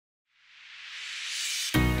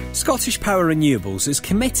ScottishPower Renewables is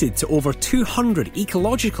committed to over 200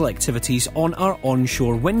 ecological activities on our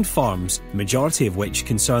onshore wind farms, the majority of which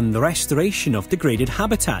concern the restoration of degraded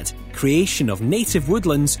habitat, creation of native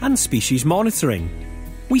woodlands and species monitoring.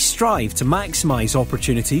 We strive to maximise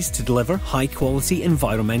opportunities to deliver high-quality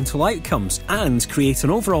environmental outcomes and create an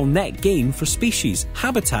overall net gain for species,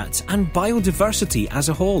 habitats and biodiversity as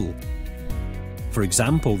a whole. For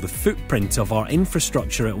example, the footprint of our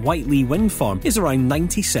infrastructure at Whiteley Windfarm is around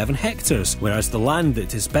 97 hectares, whereas the land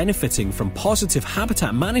that is benefiting from positive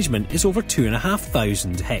habitat management is over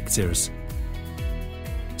 2,500 hectares.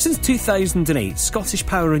 Since 2008,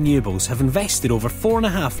 ScottishPower Renewables have invested over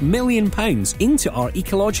 £4.5 million into our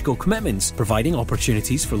ecological commitments, providing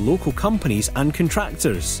opportunities for local companies and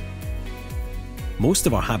contractors. Most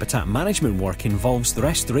of our habitat management work involves the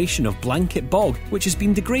restoration of blanket bog, which has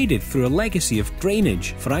been degraded through a legacy of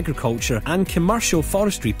drainage for agriculture and commercial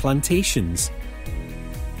forestry plantations.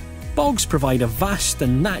 Bogs provide a vast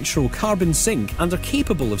and natural carbon sink and are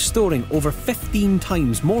capable of storing over 15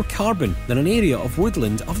 times more carbon than an area of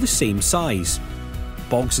woodland of the same size.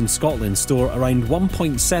 Bogs in Scotland store around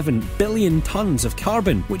 1.7 billion tonnes of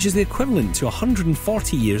carbon, which is the equivalent to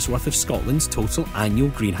 140 years' worth of Scotland's total annual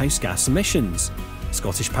greenhouse gas emissions.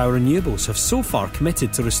 ScottishPower Renewables have so far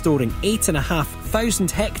committed to restoring 8,500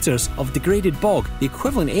 hectares of degraded bog, the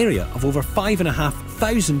equivalent area of over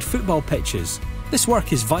 5,500 football pitches. This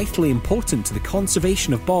work is vitally important to the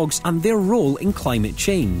conservation of bogs and their role in climate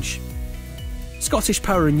change.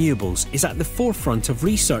 ScottishPower Renewables is at the forefront of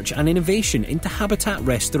research and innovation into habitat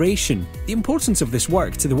restoration. The importance of this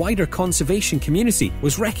work to the wider conservation community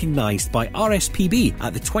was recognised by RSPB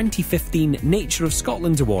at the 2015 Nature of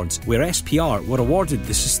Scotland Awards, where SPR were awarded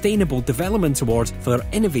the Sustainable Development Award for their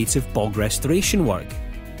innovative bog restoration work.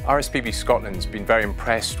 RSPB Scotland's been very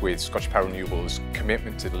impressed with ScottishPower Renewables'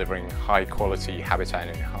 commitment to delivering high-quality habitat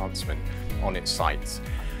enhancement on its sites.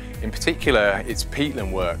 In particular, its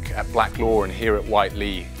peatland work at Blacklaw and here at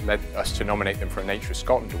Whiteley led us to nominate them for a Nature of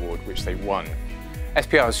Scotland Award, which they won.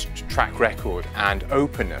 SPR's track record and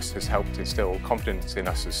openness has helped instill confidence in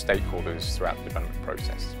us as stakeholders throughout the development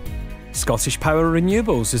process. ScottishPower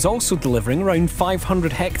Renewables is also delivering around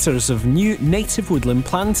 500 hectares of new native woodland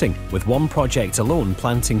planting, with one project alone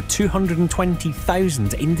planting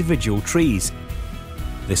 220,000 individual trees.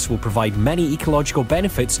 This will provide many ecological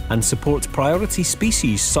benefits and support priority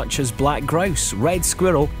species such as black grouse, red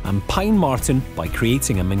squirrel and pine marten by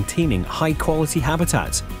creating and maintaining high-quality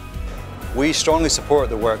habitat. We strongly support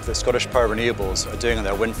the work that ScottishPower Renewables are doing on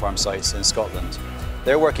their wind farm sites in Scotland.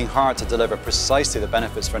 They're working hard to deliver precisely the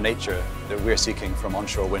benefits for nature that we're seeking from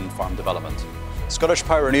onshore wind farm development.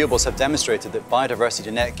 ScottishPower Renewables have demonstrated that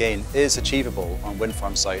biodiversity net gain is achievable on wind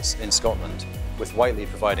farm sites in Scotland, with Whiteley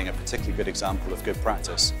providing a particularly good example of good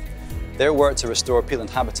practice. Their work to restore peatland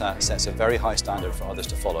habitat sets a very high standard for others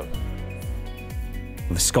to follow.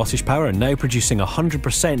 With ScottishPower now producing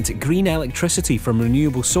 100% green electricity from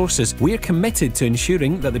renewable sources, we are committed to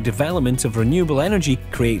ensuring that the development of renewable energy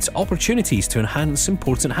creates opportunities to enhance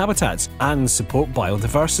important habitats and support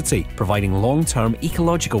biodiversity, providing long-term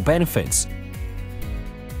ecological benefits.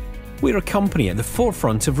 We're a company at the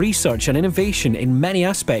forefront of research and innovation in many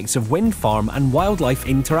aspects of wind farm and wildlife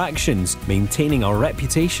interactions, maintaining our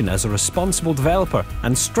reputation as a responsible developer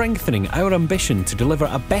and strengthening our ambition to deliver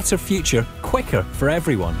a better future quicker for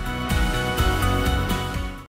everyone.